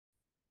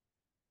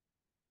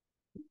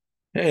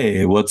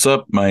Hey, what's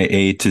up, my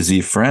A to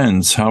Z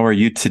friends? How are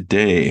you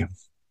today?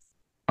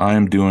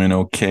 I'm doing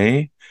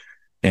okay,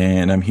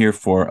 and I'm here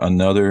for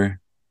another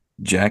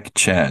Jack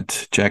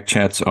Chat. Jack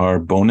Chats are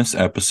bonus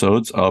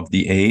episodes of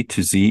the A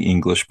to Z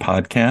English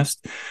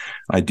podcast.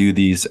 I do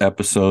these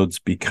episodes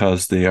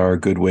because they are a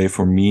good way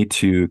for me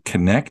to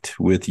connect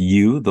with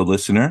you, the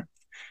listener,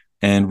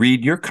 and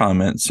read your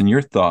comments and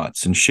your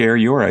thoughts and share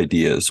your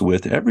ideas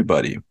with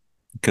everybody.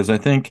 Because I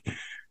think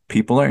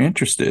people are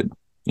interested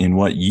in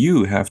what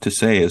you have to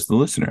say as the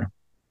listener.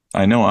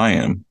 I know I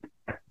am.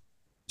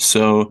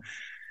 So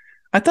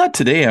I thought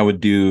today I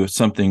would do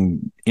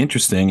something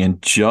interesting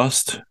and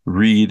just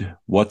read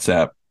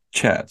WhatsApp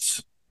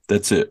chats.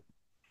 That's it.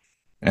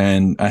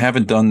 And I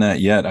haven't done that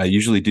yet. I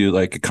usually do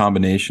like a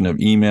combination of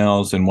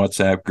emails and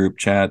WhatsApp group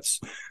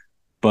chats.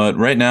 But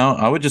right now,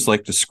 I would just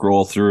like to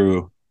scroll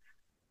through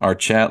our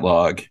chat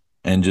log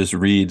and just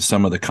read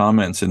some of the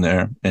comments in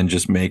there and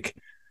just make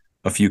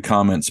a few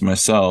comments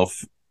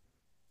myself.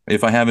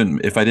 If I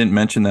didn't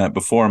mention that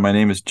before, my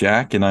name is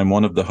Jack, and I'm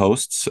one of the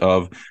hosts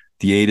of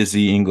the A to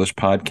Z English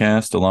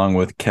podcast, along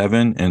with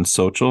Kevin and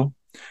Sochel.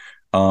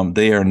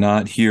 They are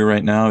not here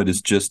right now. It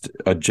is just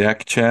a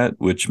Jack chat,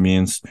 which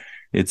means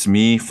it's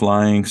me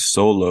flying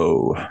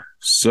solo.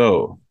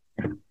 So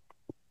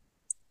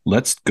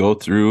let's go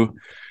through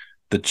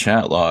the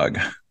chat log.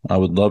 I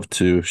would love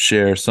to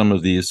share some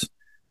of these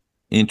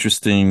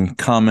interesting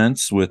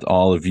comments with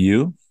all of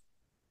you.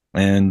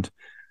 And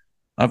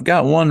I've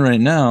got one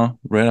right now,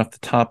 right off the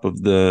top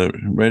of the,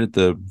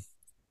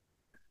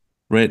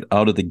 right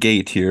out of the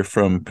gate here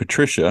from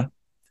Patricia.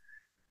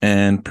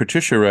 And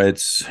Patricia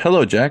writes,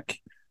 "Hello, Jack.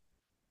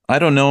 I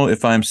don't know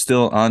if I'm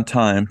still on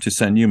time to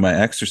send you my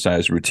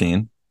exercise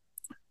routine."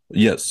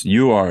 Yes,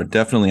 you are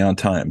definitely on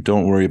time.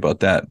 Don't worry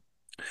about that.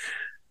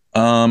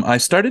 I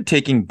started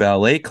taking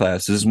ballet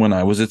classes when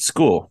I was at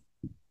school.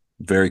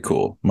 Very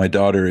cool. My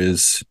daughter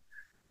is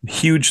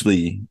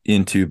hugely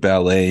into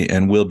ballet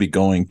and will be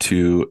going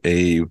to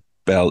a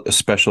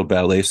special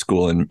ballet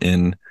school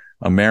in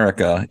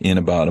America in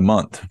about a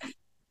month.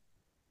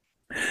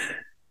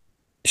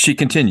 She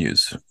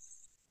continues,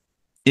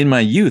 "In my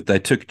youth, I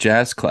took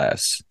jazz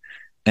class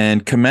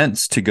and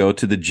commenced to go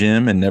to the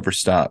gym and never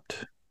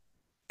stopped."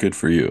 Good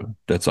for you.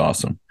 That's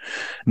awesome.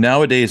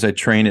 "Nowadays, I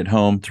train at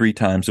home 3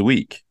 times a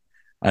week.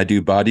 I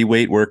do body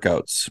weight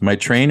workouts. My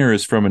trainer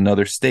is from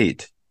another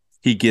state.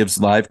 He gives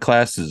live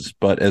classes,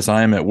 but as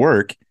I am at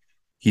work,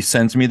 he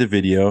sends me the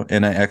video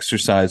and I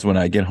exercise when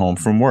I get home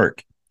from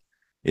work.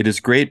 It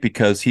is great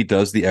because he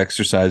does the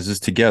exercises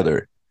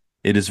together.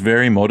 It is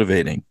very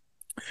motivating.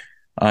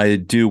 I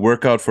do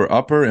workout for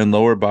upper and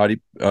lower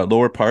body,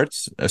 lower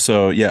parts.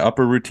 So yeah,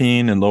 upper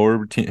routine and lower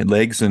routine,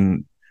 legs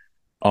and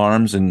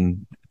arms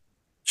and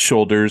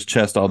shoulders,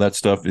 chest, all that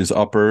stuff is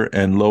upper,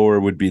 and lower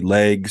would be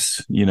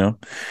legs,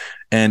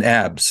 and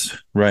abs,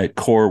 right?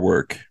 Core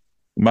work.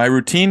 My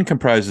routine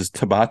comprises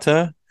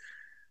Tabata,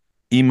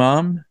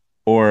 Imam,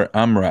 or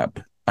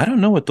AMRAP. I don't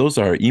know what those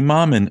are.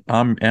 Imam and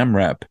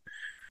AMRAP.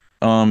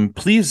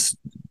 Please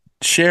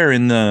share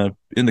in the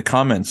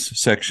comments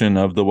section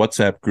of the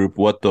WhatsApp group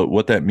what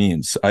that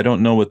means. I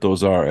don't know what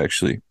those are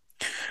actually.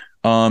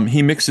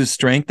 He mixes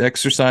strength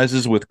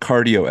exercises with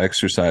cardio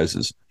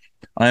exercises.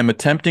 I am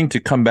attempting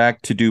to come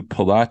back to do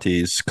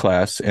Pilates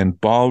class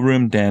and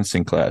ballroom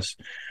dancing class.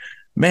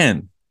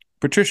 Man,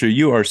 Patricia,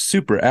 you are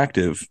super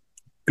active.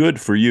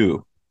 Good for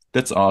you.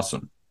 That's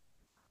awesome.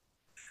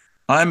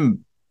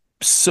 I'm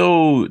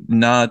so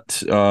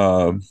not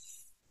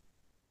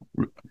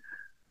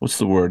what's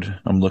the word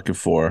I'm looking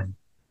for?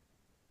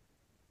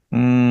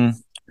 Mm,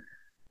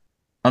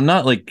 I'm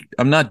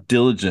not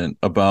diligent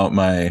about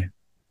my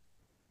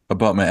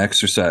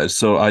exercise.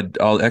 So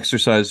I'll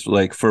exercise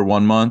like for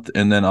 1 month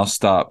and then I'll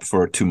stop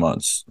for 2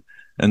 months.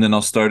 And then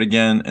I'll start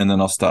again and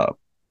then I'll stop.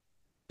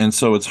 And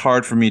so it's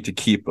hard for me to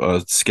keep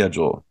a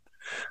schedule.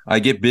 I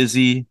get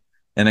busy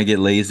and I get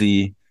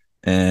lazy.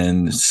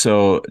 And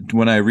so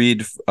when I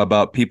read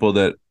about people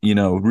that,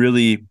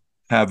 really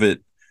have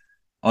it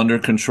under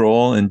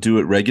control and do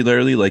it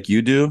regularly like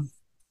you do,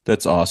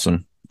 that's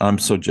awesome. I'm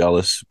so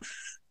jealous.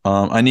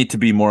 I need to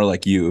be more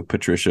like you,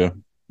 Patricia,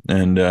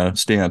 and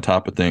stay on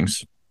top of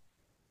things.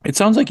 It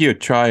sounds like you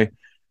try.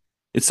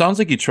 It sounds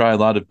like you try a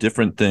lot of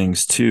different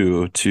things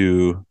too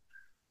mm,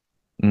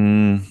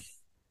 to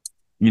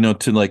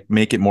like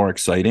make it more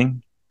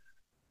exciting.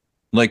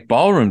 Like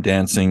ballroom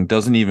dancing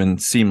doesn't even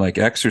seem like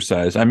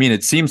exercise. I mean,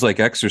 it seems like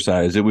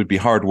exercise. It would be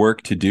hard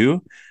work to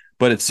do,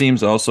 but it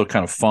seems also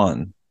kind of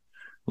fun.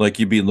 Like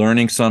you'd be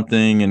learning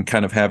something and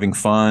kind of having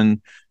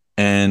fun,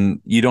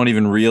 and you don't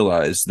even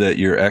realize that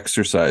you're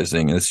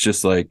exercising. It's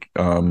just like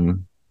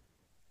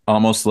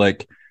almost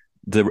like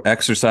the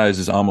exercise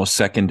is almost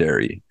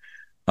secondary,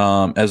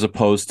 as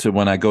opposed to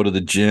when I go to the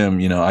gym.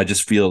 I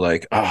just feel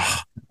like, I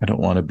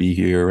don't want to be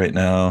here right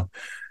now.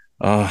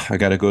 I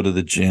got to go to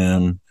the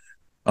gym.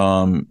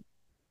 Um,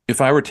 if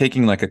I were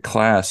taking like a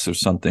class or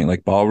something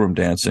like ballroom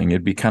dancing,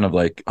 it'd be kind of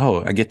like,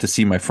 oh, I get to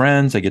see my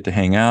friends, I get to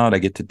hang out, I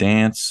get to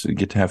dance, I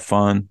get to have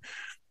fun.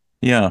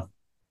 Yeah,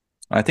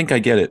 I think I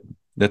get it.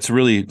 That's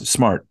really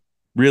smart.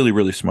 Really,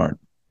 really smart.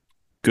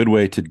 Good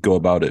way to go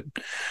about it.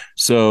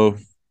 So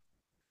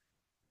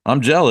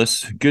I'm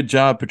jealous. Good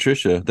job,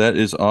 Patricia. That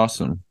is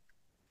awesome.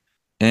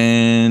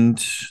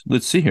 And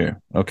let's see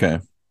here. Okay.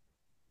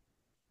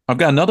 I've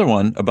got another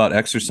one about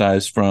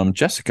exercise from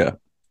Jessica.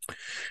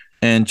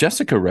 And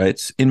Jessica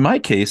writes, in my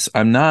case,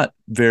 I'm not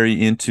very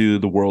into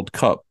the World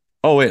Cup.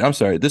 Oh, wait, I'm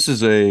sorry. This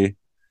is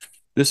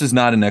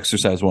not an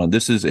exercise one.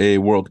 This is a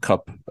World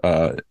Cup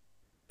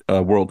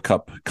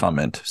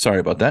comment. Sorry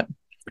about that.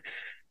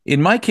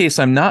 In my case,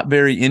 I'm not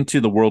very into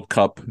the World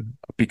Cup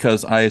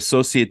because I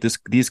associate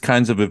these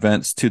kinds of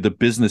events to the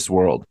business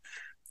world.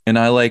 And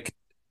I like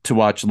to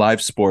watch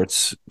live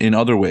sports in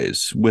other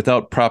ways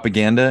without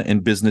propaganda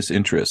and business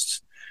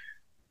interests.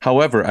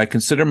 However, I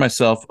consider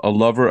myself a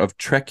lover of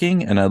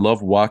trekking and I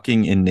love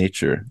walking in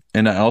nature.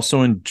 And I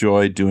also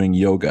enjoy doing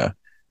yoga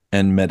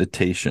and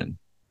meditation.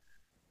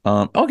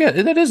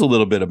 Okay, that is a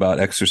little bit about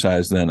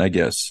exercise then, I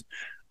guess.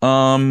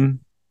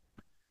 Um,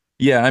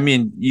 yeah, I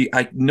mean,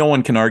 no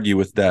one can argue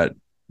with that,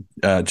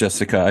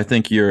 Jessica. I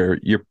think you're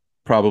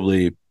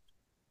probably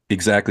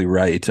exactly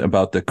right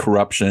about the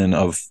corruption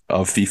of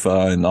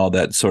FIFA and all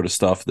that sort of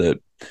stuff that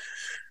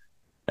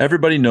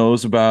everybody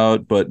knows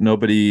about, but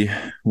nobody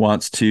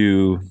wants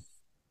to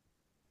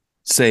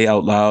say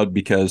out loud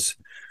because,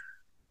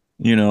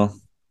 you know,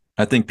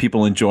 I think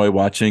people enjoy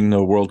watching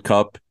the World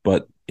Cup,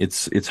 but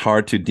it's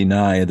hard to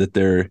deny that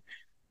there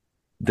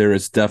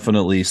is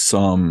definitely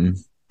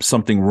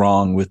something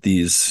wrong with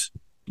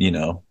you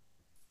know,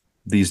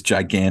 these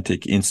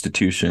gigantic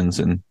institutions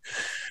and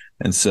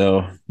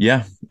so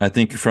yeah, I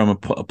think from a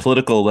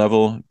political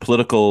level,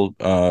 political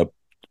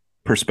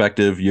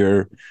perspective,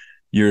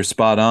 you're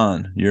spot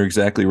on. You're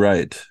exactly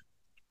right.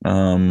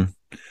 Um,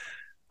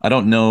 I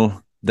don't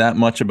know that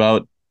much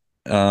about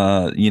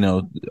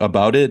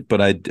about it,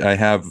 but I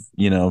have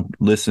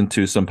listened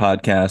to some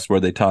podcasts where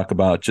they talk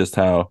about just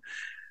how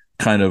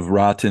kind of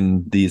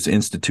rotten these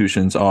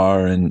institutions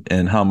are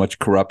and how much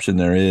corruption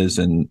there is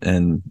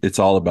and it's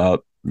all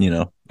about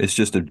it's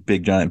just a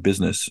big giant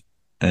business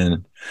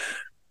and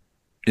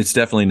it's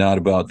definitely not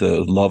about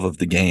the love of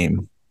the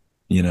game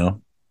you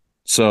know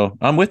so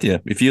I'm with you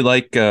if you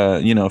like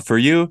for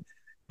you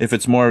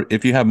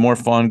if you have more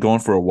fun going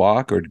for a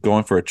walk or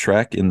going for a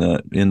trek in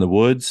the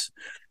woods,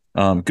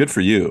 good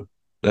for you.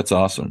 That's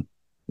awesome.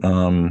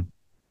 um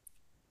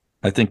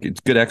I think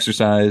it's good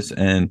exercise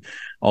and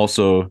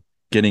also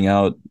getting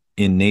out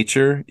in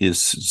nature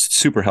is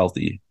super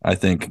healthy. I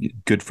think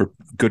good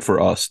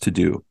for us to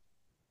do.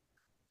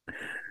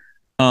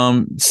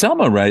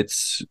 Selma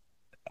writes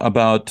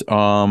about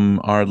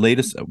our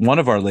latest one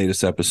of our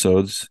latest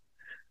episodes,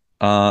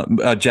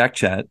 Jack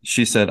Chat.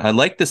 She said, "I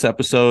like this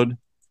episode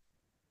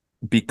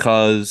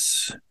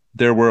because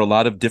there were a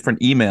lot of different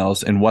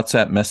emails and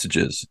WhatsApp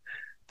messages.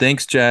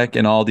 Thanks, Jack,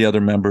 and all the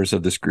other members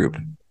of this group."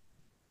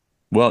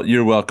 Well,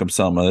 you're welcome,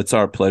 Selma. It's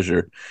our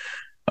pleasure.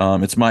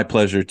 It's my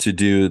pleasure to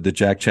do the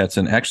Jack Chats.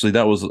 And actually,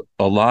 that was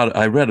a lot.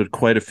 I read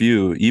quite a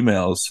few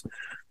emails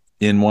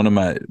in one of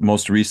my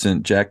most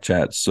recent Jack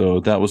Chats.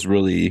 So that was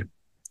really,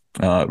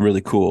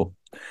 really cool.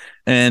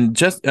 And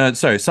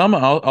sorry, Selma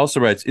also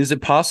writes, is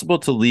it possible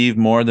to leave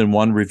more than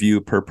one review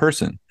per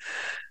person?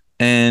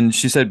 And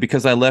she said,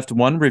 because I left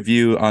one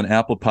review on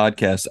Apple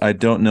Podcasts, I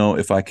don't know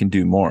if I can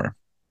do more.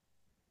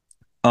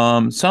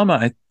 Selma,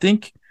 I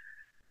think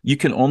you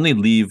can only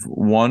leave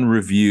one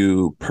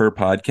review per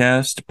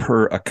podcast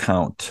per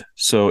account.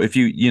 So if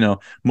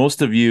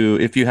most of you,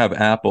 if you have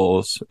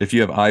Apples, if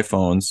you have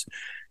iPhones,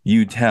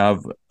 you'd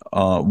have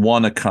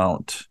one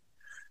account.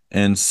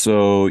 And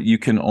so you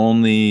can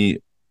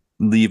only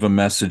leave a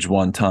message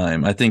one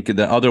time. I think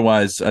that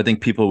otherwise, I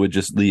think people would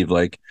just leave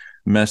like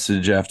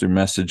message after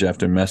message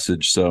after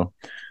message. So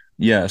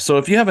yeah. So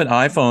if you have an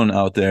iPhone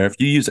out there, if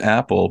you use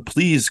Apple,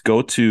 please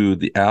go to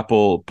the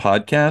Apple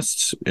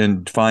podcasts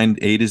and find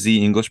A to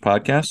Z English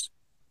podcast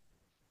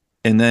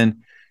and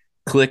then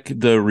click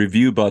the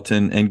review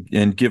button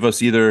and give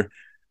us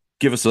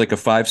like a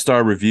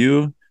 5-star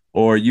review,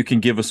 or you can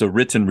give us a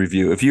written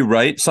review. If you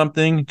write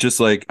something just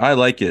like I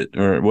like it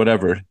or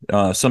whatever,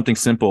 something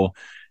simple,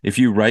 if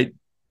you write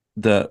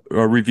a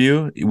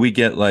review, we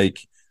get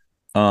like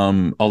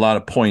a lot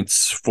of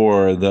points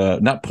for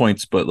not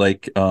points, but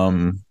like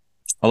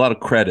a lot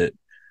of credit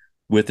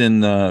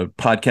within the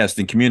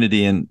podcasting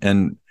community.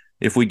 And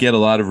if we get a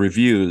lot of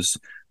reviews,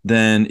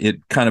 then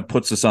it kind of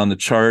puts us on the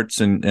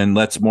charts and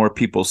lets more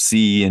people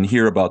see and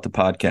hear about the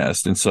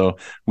podcast. And so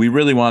we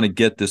really want to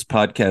get this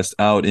podcast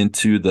out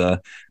into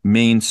the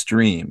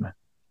mainstream.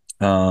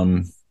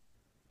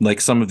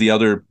 Like some of the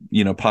other,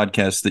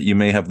 podcasts that you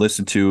may have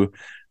listened to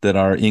that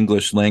are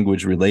English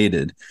language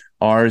related.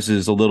 Ours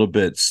is a little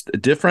bit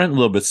different, a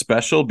little bit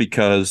special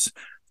because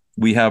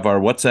we have our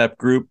WhatsApp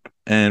group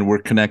and we're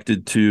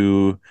connected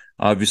to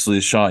obviously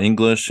Shaw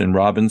English and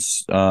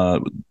Robin's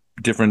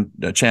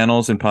different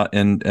channels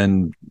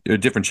and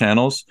different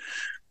channels.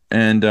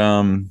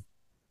 And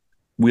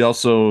we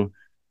also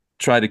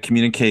try to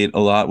communicate a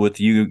lot with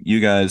you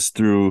guys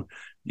through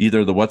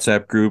either the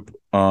WhatsApp group,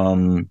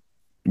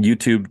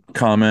 YouTube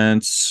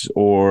comments,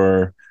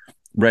 or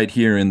right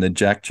here in the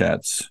Jack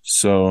Chats.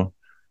 So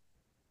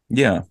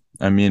yeah,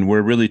 I mean,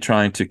 we're really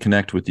trying to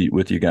connect with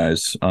you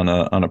guys on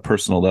a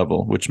personal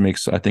level, which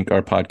makes I think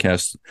our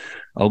podcast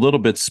a little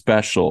bit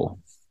special.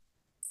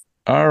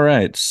 All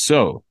right,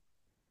 so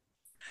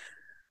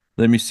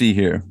let me see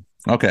here.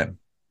 Okay,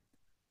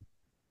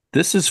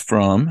 this is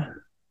from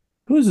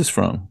who is this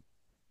from?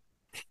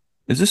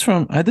 Is this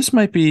from? This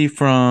might be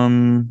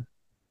from.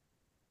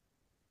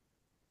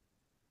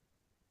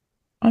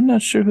 I'm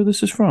not sure who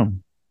this is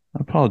from.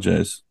 I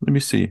apologize. Let me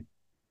see.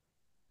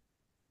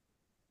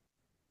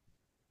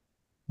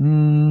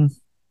 Hmm,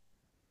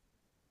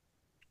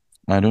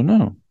 I don't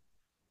know.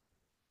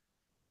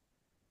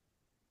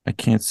 I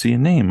can't see a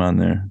name on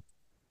there.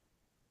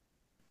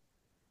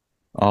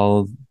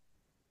 I'll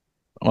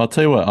I'll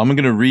tell you what. I'm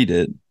gonna read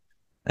it,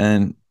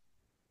 and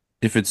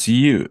if it's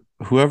you,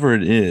 whoever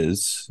it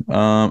is,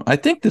 I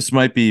think this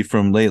might be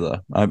from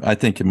Layla. I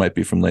think it might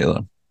be from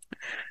Layla.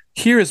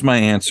 Here is my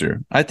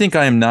answer. I think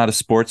I am not a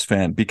sports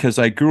fan because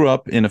I grew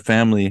up in a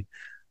family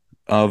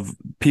of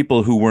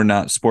people who were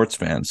not sports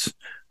fans.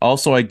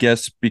 Also, I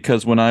guess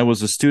because when I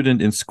was a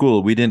student in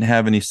school, we didn't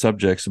have any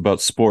subjects about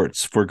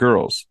sports for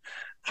girls.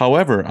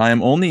 However, I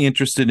am only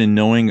interested in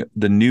knowing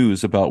the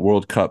news about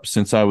World Cup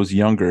since I was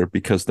younger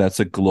because that's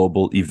a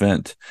global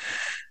event.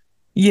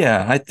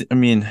 Yeah, I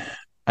mean,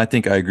 I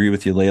think I agree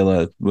with you,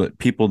 Layla. But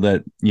people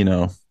that,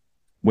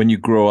 when you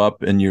grow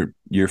up and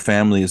your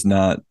family is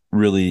not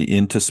really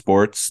into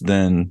sports,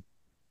 then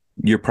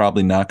you're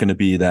probably not going to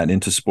be that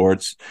into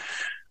sports.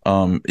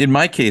 In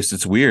my case,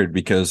 it's weird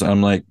because I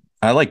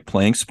like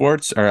playing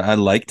sports, or I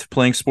liked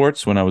playing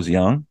sports when I was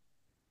young.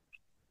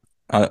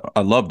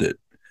 I loved it,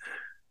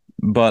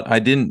 but I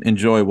didn't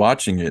enjoy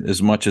watching it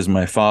as much as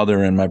my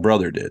father and my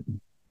brother did.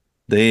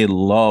 They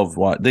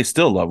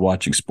still love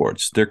watching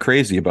sports. They're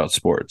crazy about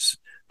sports.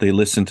 They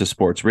listen to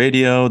sports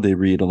radio. They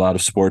read a lot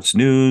of sports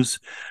news.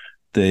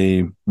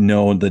 They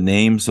know the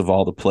names of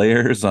all the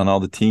players on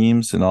all the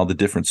teams and all the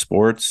different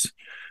sports.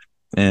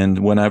 And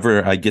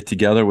whenever I get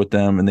together with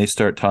them and they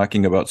start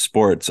talking about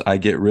sports, I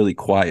get really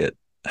quiet.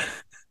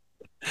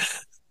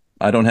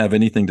 I don't have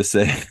anything to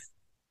say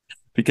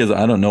because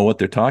I don't know what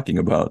they're talking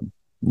about.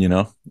 I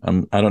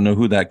don't know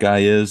who that guy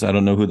is. I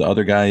don't know who the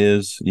other guy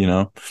is.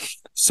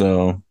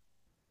 So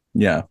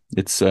yeah,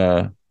 it's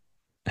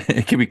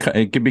it can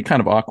be kind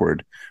of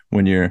awkward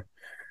when you're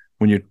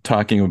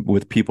talking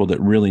with people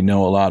that really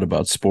know a lot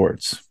about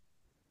sports.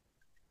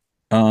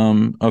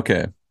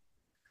 Okay.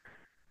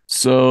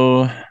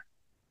 So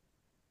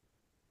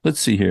let's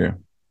see here.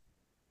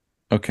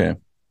 Okay.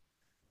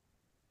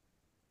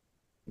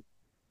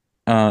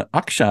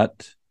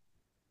 Akshat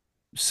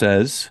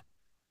says,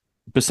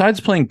 besides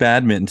playing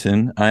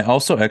badminton, I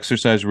also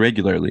exercise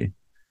regularly.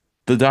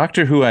 The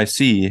doctor who I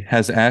see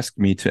has asked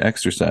me to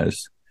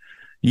exercise.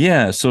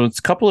 Yeah, so it's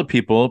a couple of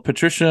people,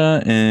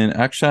 Patricia and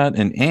Akshat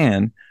and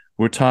Anne,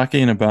 were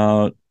talking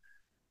about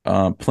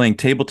playing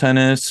table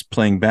tennis,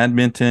 playing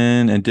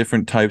badminton, and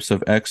different types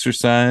of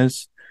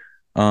exercise.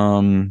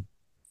 Um,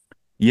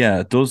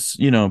 yeah,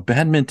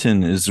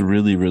 badminton is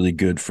really, really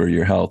good for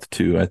your health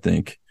too, I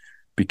think,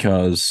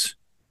 because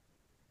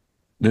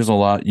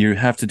you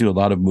have to do a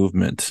lot of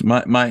movement.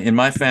 In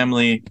my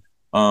family,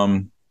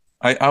 um,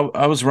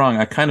 I was wrong.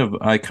 I kind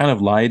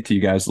of lied to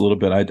you guys a little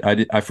bit.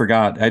 I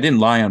forgot. I didn't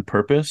lie on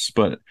purpose,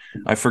 but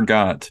I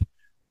forgot.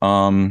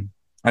 Um,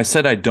 I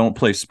said I don't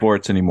play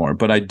sports anymore,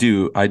 but I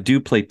do. I do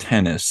play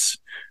tennis.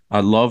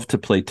 I love to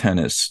play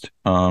tennis.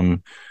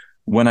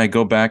 When I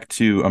go back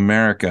to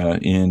America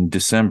in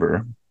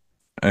December,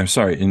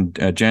 sorry, in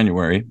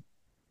January,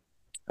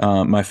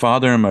 my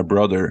father and my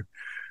brother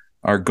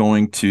are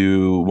going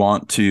to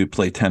want to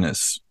play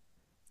tennis.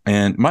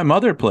 And my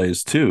mother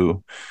plays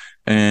too.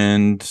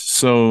 And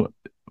so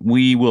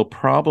we will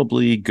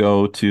probably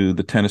go to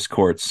the tennis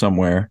courts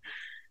somewhere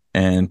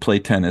and play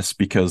tennis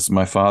because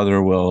my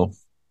father will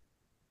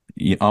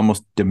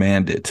almost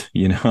demand it.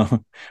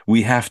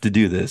 We have to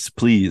do this,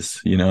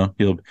 please.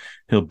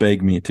 He'll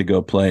beg me to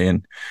go play.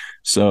 And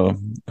so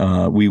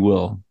we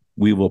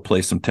will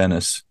play some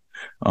tennis.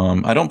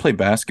 I don't play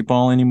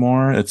basketball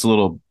anymore. It's a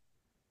little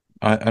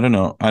I don't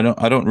know. I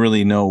don't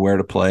really know where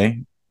to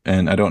play,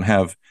 and I don't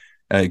have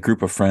a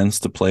group of friends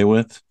to play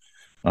with,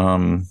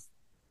 um,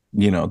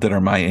 that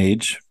are my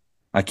age.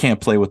 I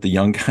can't play with the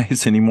young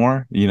guys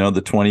anymore,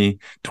 the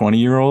 20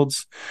 year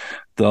olds.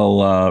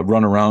 They'll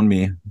run around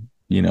me,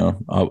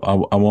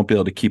 I won't be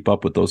able to keep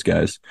up with those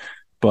guys.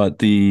 But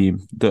the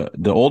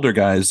older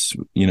guys,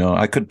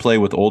 I could play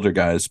with older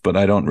guys, but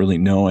I don't really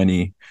know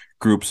any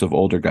groups of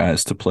older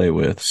guys to play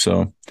with.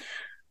 So,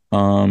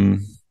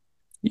 um,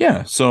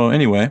 yeah. So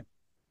anyway,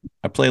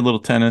 I play a little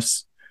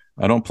tennis.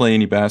 I don't play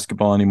any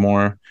basketball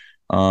anymore.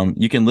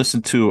 You can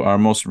listen to our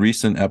most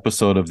recent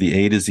episode of the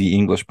A to Z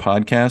English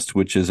podcast,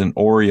 which is an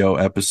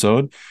Oreo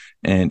episode.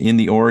 And in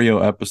the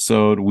Oreo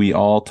episode, we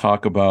all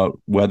talk about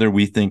whether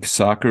we think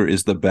soccer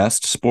is the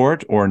best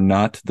sport or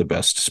not the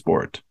best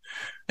sport.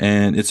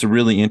 And it's a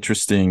really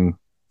interesting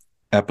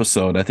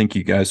episode. I think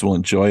you guys will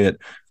enjoy it.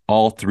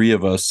 All three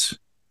of us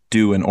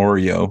do an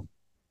Oreo.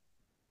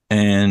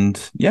 And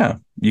yeah,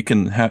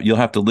 you'll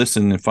have to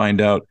listen and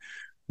find out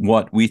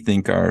what we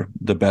think are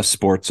the best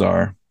sports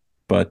are.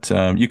 But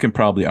you can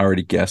probably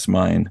already guess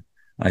mine,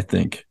 I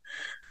think.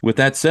 With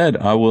that said,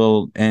 I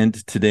will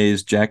end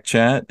today's Jack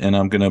Chat, and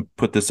I'm going to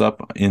put this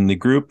up in the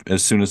group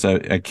as soon as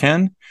I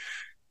can.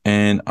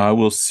 And I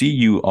will see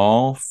you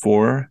all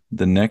for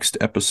the next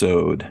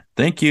episode.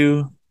 Thank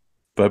you.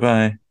 Bye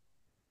bye.